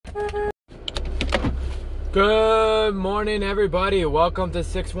Good morning, everybody. Welcome to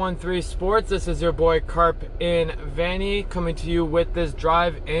 613 Sports. This is your boy Carp in Vanier, coming to you with this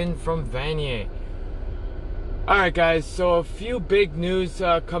drive in from Vanier. Alright guys, so a few big news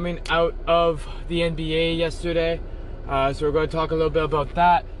coming out of the NBA yesterday. So we're going to talk a little bit about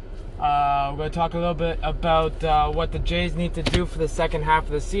that. We're going to talk a little bit about what the Jays need to do for the second half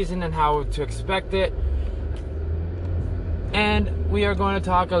of the season and how to expect it. And we are going to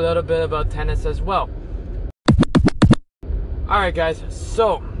talk a little bit about tennis as well. Alright guys,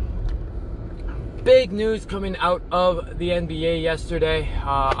 so big news coming out of the NBA yesterday.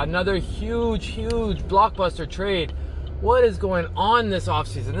 Another huge blockbuster trade. What is going on this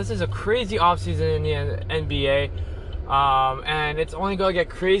offseason? This is a crazy offseason in the NBA. And it's only going to get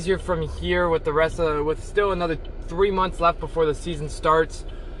crazier from here with the rest of with still another 3 months left before the season starts.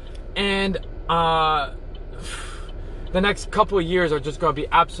 And the next couple of years are just going to be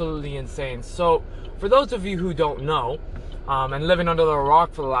absolutely insane. So for those of you who don't know, and living under the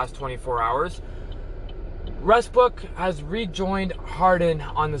rock for the last 24 hours, Westbrook has rejoined Harden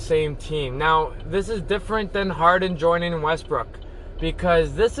on the same team. Now, this is different than Harden joining Westbrook,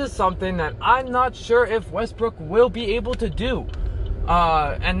 because this is something that I'm not sure if Westbrook will be able to do.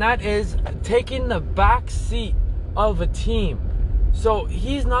 And that is taking the back seat of a team. So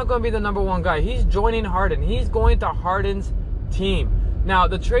he's not going to be the number one guy. He's joining Harden. He's going to Harden's team. Now,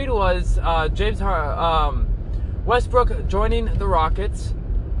 the trade was Westbrook joining the Rockets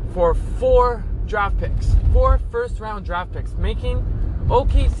for 4 draft picks, 4 first-round draft picks, making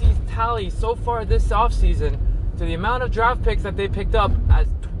OKC's tally so far this offseason to the amount of draft picks that they picked up as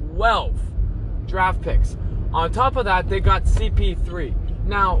 12 draft picks. On top of that, they got CP3.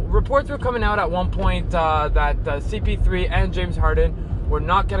 Now, reports were coming out at one point that CP3 and James Harden were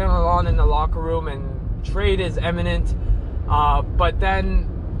not getting along in the locker room and trade is imminent. But then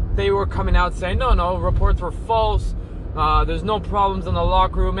they were coming out saying, no, reports were false. There's no problems in the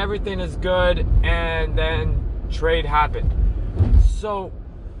locker room. Everything is good. And then trade happened. So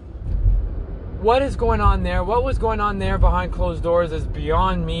what is going on there? What was going on there behind closed doors is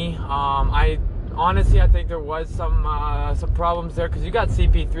beyond me. I think there was some problems there, because you got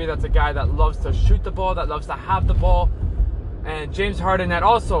CP3, that's a guy that loves to shoot the ball, that loves to have the ball, and James Harden that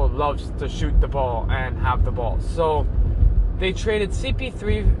also loves to shoot the ball and have the ball. So they traded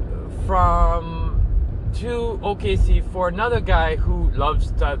CP3 to OKC for another guy who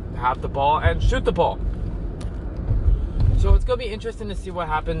loves to have the ball and shoot the ball. So it's going to be interesting to see what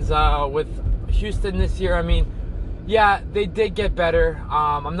happens with Houston this year. I mean, yeah, they did get better.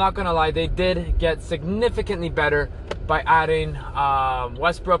 I'm not going to lie. They did get significantly better by adding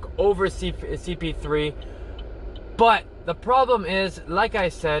Westbrook over CP3. But the problem is, like I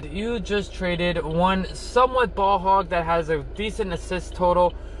said, you just traded one somewhat ball hog that has a decent assist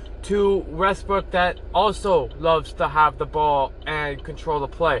total to Westbrook that also loves to have the ball and control the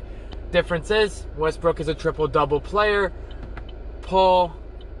play. Difference is, Westbrook is a triple-double player. Paul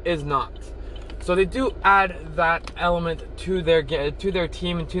is not. So they do add that element to their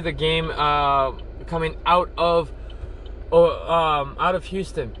team and to the game coming out of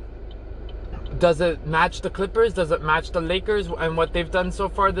Houston. Does it match the Clippers? Does it match the Lakers and what they've done so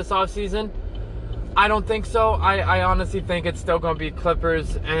far this offseason? I don't think so. I honestly think it's still going to be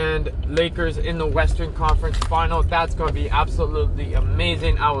Clippers and Lakers in the Western Conference Final. That's going to be absolutely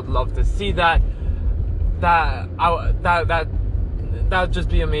amazing. I would love to see that. That would just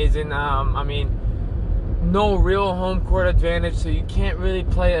be amazing. I mean, no real home court advantage, so you can't really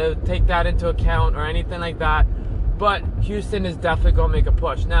take that into account or anything like that. But Houston is definitely going to make a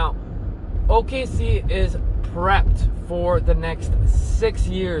push. Now, OKC is prepped for the next 6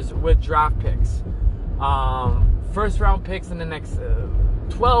 years with draft picks. First round picks in the next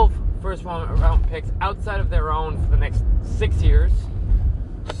 12 first round picks outside of their own for the next 6 years.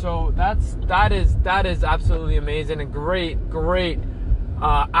 So that is absolutely amazing and great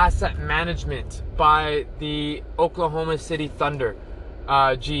asset management by the Oklahoma City Thunder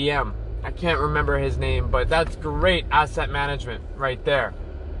GM. I can't remember his name, but that's great asset management right there.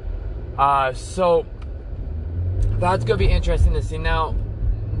 So that's going to be interesting to see. Now,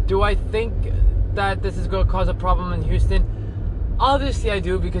 do I think that this is going to cause a problem in Houston? Obviously I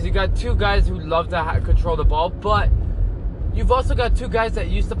do, because you got 2 guys who love to control the ball, but you've also got 2 guys that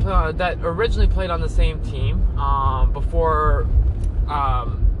used to play, that originally played on the same team before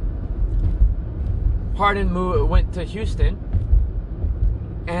Harden went to Houston,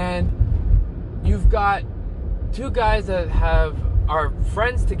 and you've got 2 guys that are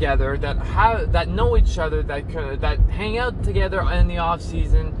friends together, that know each other, that hang out together in the off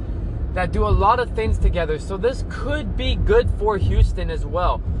season, that do a lot of things together. So this could be good for Houston as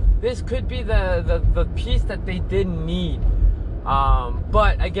well. This could be the piece that they didn't need.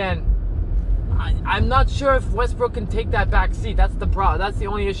 But again, I'm not sure if Westbrook can take that back seat. That's the problem. That's the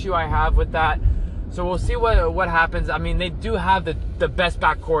only issue I have with that. So we'll see what happens. I mean, they do have the best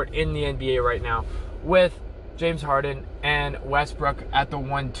backcourt in the NBA right now with James Harden and Westbrook at the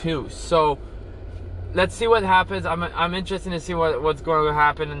 1-2. So let's see what happens. I'm interested to see what's going to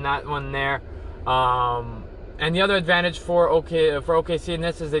happen in that one there. And the other advantage for OKC in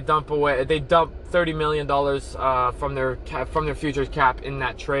this is they dump $30 million from their futures cap in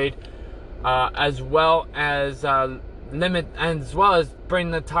that trade, as well as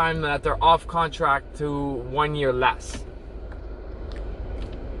bring the time that they're off contract to 1 year less.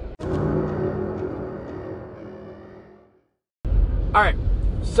 All right,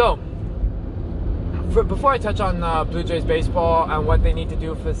 so before I touch on Blue Jays baseball and what they need to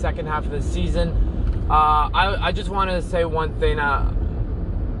do for the second half of the season, I just wanted to say one thing.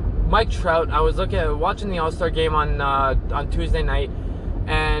 Mike Trout, I was watching the All-Star game on Tuesday night,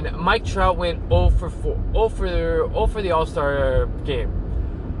 and Mike Trout went 0 for the All-Star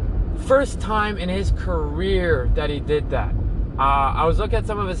game. First time in his career that he did that. I was looking at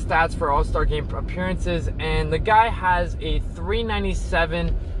some of his stats for All-Star game appearances, and the guy has a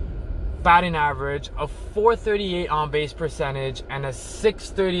 .397 batting average, a .438 on-base percentage, and a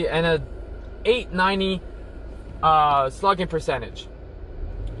 .630 and a .890 slugging percentage.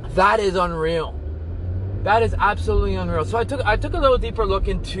 That is unreal. That is absolutely unreal. So I took a little deeper look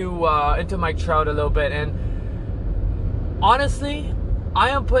into Mike Trout a little bit, and honestly,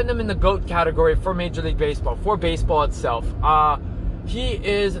 I am putting him in the GOAT category for Major League Baseball, for baseball itself. He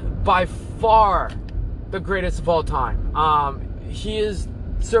is by far the greatest of all time. He has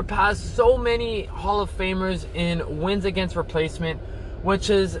surpassed so many Hall of Famers in wins against replacement, which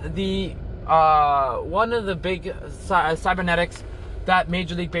is the one of the big cybernetics that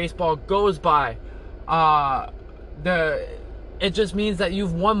Major League Baseball goes by. It just means that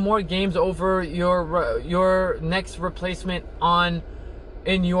you've won more games over your next replacement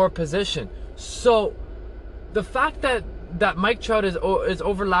in your position. So the fact that Mike Trout is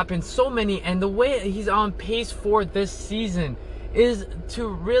overlapping so many, and the way he's on pace for this season is to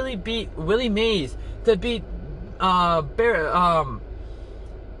really beat Willie Mays, to beat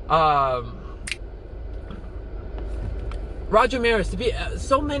Roger Maris, to beat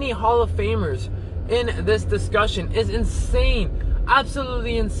so many Hall of Famers in this discussion is insane,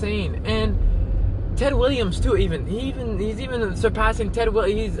 absolutely insane. And Ted Williams too. He's even surpassing Ted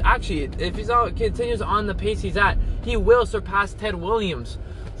Williams. He's actually, if he continues on the pace he's at, he will surpass Ted Williams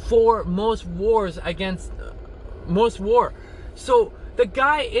for most war. So the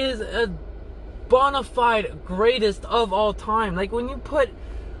guy is a bona fide greatest of all time. Like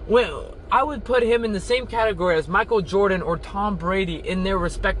I would put him in the same category as Michael Jordan or Tom Brady in their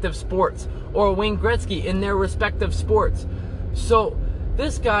respective sports, or Wayne Gretzky in their respective sports. So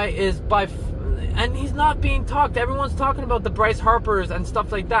this guy is and he's not being talked. Everyone's talking about the Bryce Harpers and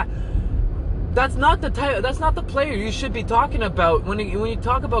stuff like that. That's not the player you should be talking about when you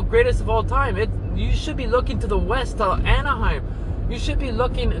talk about greatest of all time. You should be looking to the West, to Anaheim. You should be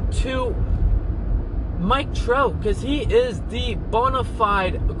looking to Mike Trout, because he is the bona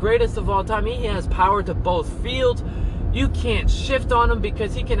fide greatest of all time. He has power to both fields. You can't shift on him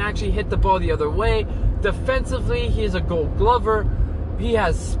because he can actually hit the ball the other way. Defensively, he is a Gold Glover. He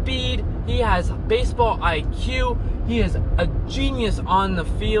has speed. He has baseball IQ. He is a genius on the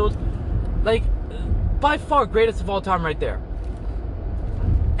field. Like, by far greatest of all time right there.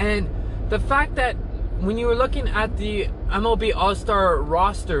 And the fact that when you were looking at the MLB All-Star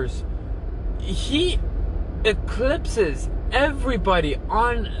rosters, he eclipses everybody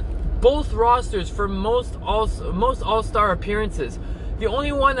on both rosters for most All-Star appearances. The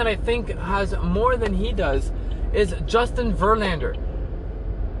only one that I think has more than he does is Justin Verlander.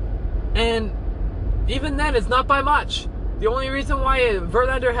 And even then, it's not by much. The only reason why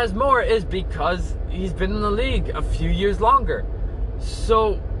Verlander has more is because he's been in the league a few years longer.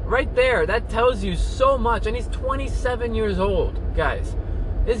 So right there, that tells you so much. And he's 27 years old, guys.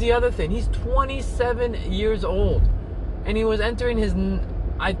 Is the other thing. He's 27 years old. And he was entering his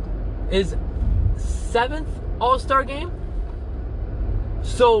 7th All-Star game.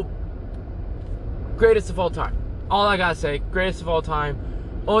 So, greatest of all time. All I gotta say, greatest of all time.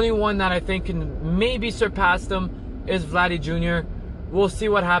 Only one that I think can maybe surpass them is Vladdy Jr. We'll see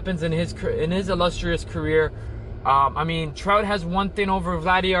what happens in his illustrious career. I mean, Trout has one thing over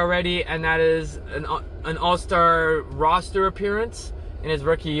Vladdy already, and that is an All-Star roster appearance in his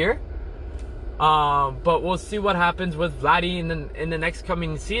rookie year. But we'll see what happens with Vladdy in the next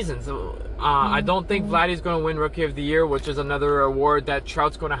coming seasons. I don't think Vladdy's going to win Rookie of the Year, which is another award that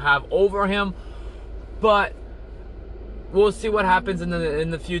Trout's going to have over him. But we'll see what happens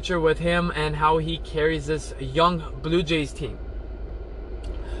in the future with him and how he carries this young Blue Jays team.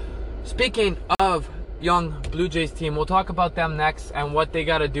 Speaking of young Blue Jays team, we'll talk about them next and what they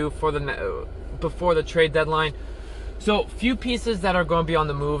got to do for before the trade deadline. So, few pieces that are going to be on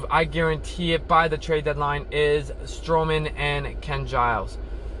the move, I guarantee it, by the trade deadline is Stroman and Ken Giles.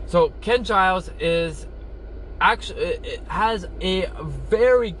 So, Ken Giles has a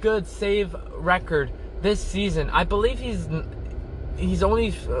very good save record this season. I believe he's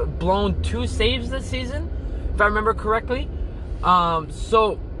only blown 2 saves this season, if I remember correctly.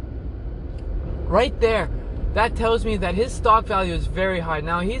 So, right there, that tells me that his stock value is very high.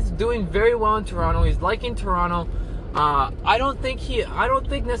 Now, he's doing very well in Toronto. He's liking Toronto. I don't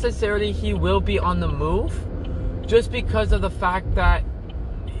think necessarily he will be on the move, just because of the fact that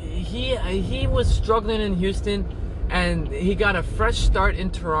he was struggling in Houston and he got a fresh start in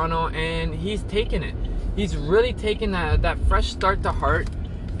Toronto, and he's taken it. He's really taken that fresh start to heart,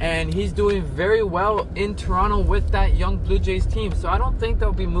 and he's doing very well in Toronto with that young Blue Jays team. So I don't think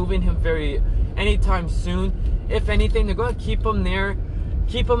they'll be moving him anytime soon. If anything, they're going to keep him there.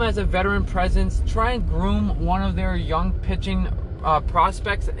 Keep him as a veteran presence. Try and groom one of their young pitching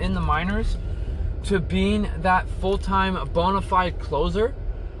prospects in the minors to being that full-time bona fide closer.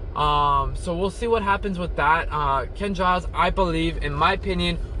 So we'll see what happens with that. Ken Giles, I believe, in my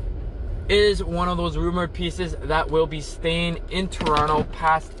opinion, is one of those rumored pieces that will be staying in Toronto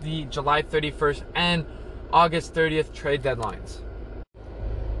past the July 31st and August 30th trade deadlines.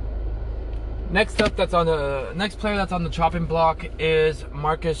 Next player that's on the chopping block is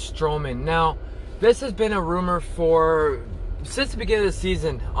Marcus Stroman. Now, this has been a rumor since the beginning of the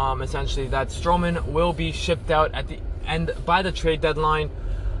season, essentially, that Stroman will be shipped out at the end by the trade deadline.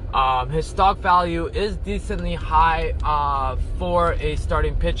 His stock value is decently high for a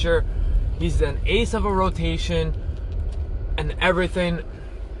starting pitcher. He's an ace of a rotation and everything.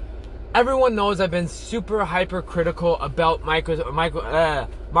 Everyone knows I've been super hypercritical about Marcus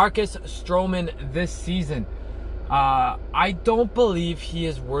Stroman this season. I don't believe he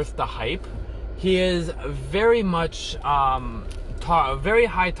is worth the hype. He is very much very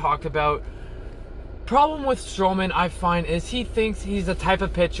high talked about. Problem with Stroman, I find, is he thinks he's a type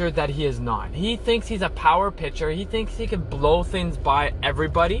of pitcher that he is not. He thinks he's a power pitcher. He thinks he can blow things by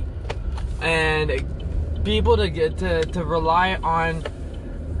everybody and be able to rely on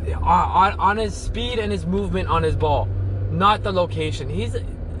his speed and his movement on his ball, not the location.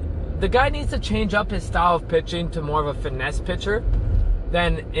 The guy needs to change up his style of pitching to more of a finesse pitcher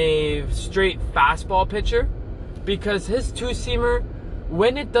than a straight fastball pitcher, because his two-seamer,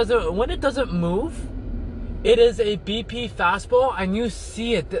 when it doesn't move, it is a BP fastball, and you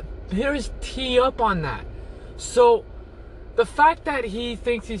see it. The hitters tee up on that. So the fact that he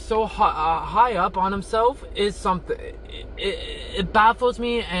thinks he's so high up on himself is something. It baffles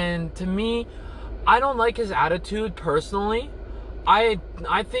me, and to me, I don't like his attitude personally. I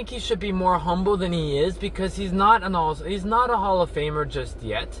think he should be more humble than he is, because he's not a Hall of Famer just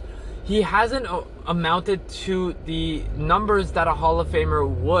yet. He hasn't amounted to the numbers that a Hall of Famer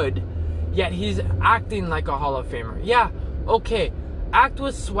would, yet he's acting like a Hall of Famer. Yeah, okay. Act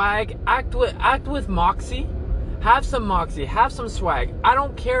with swag, act with moxie. Have some moxie, have some swag. I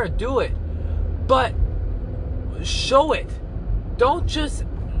don't care, do it. But show it. Don't just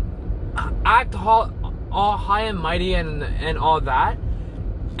act all high and mighty and all that,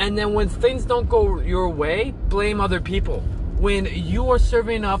 and then when things don't go your way, blame other people. When you are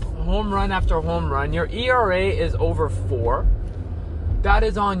serving up home run after home run, your ERA is over 4, that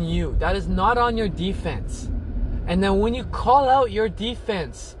is on you. That is not on your defense. And then when you call out your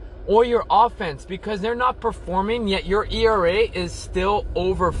defense or your offense because they're not performing, yet your ERA is still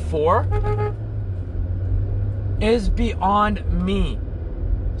over 4, is beyond me.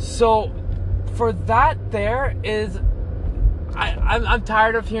 So for that, I'm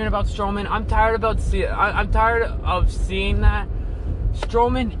tired of hearing about Stroman. I'm tired of seeing that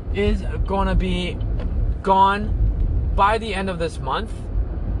Stroman is gonna be gone by the end of this month.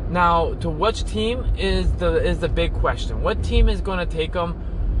 Now, to which team is the big question. What team is gonna take him?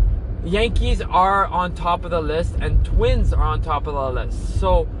 Yankees are on top of the list, and Twins are on top of the list.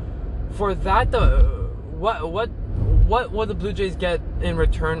 So for that, what will the Blue Jays get in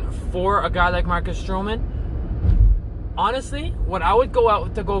return for a guy like Marcus Stroman? Honestly, what I would go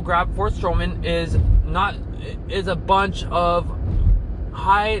out to go grab for Stroman is a bunch of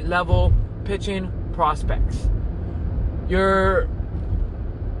high-level pitching prospects.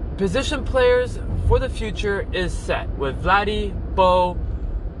 position players for the future is set with Vladdy, Bo,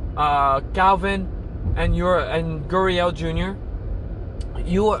 Galvin, and Gurriel Jr.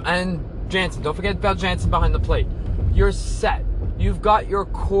 And Jansen. Don't forget about Jansen behind the plate. You're set. You've got your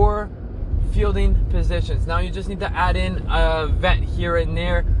core fielding positions. Now you just need to add in a vet here and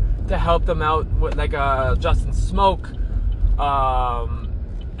there to help them out with like Justin Smoke,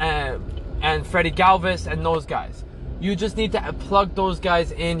 and Freddie Galvis and those guys. You just need to plug those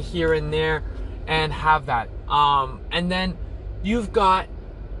guys in here and there and have that. And then you've got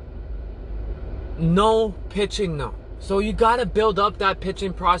no pitching now. So you got to build up that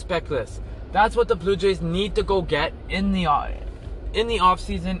pitching prospect list. That's what the Blue Jays need to go get in the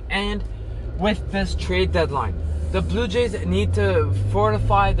offseason and with this trade deadline. The Blue Jays need to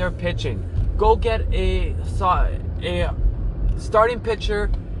fortify their pitching. Go get a starting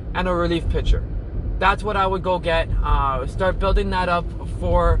pitcher and a relief pitcher. That's what I would go get. Start building that up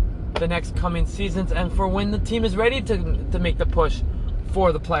for the next coming seasons and for when the team is ready to make the push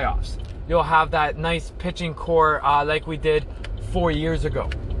for the playoffs. You'll have that nice pitching core like we did 4 years ago.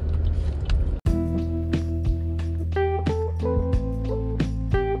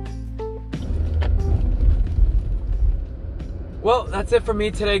 Well, that's it for me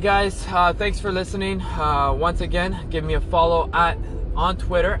today, guys. Thanks for listening. Once again, give me a follow on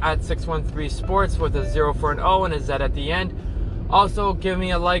Twitter at 613sports with a 0 for an O and a Z at the end. Also, give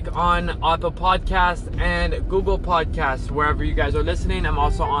me a like on Apple Podcasts and Google Podcasts, wherever you guys are listening. I'm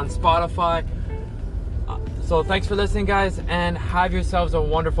also on Spotify. So thanks for listening, guys, and have yourselves a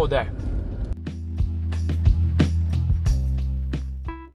wonderful day.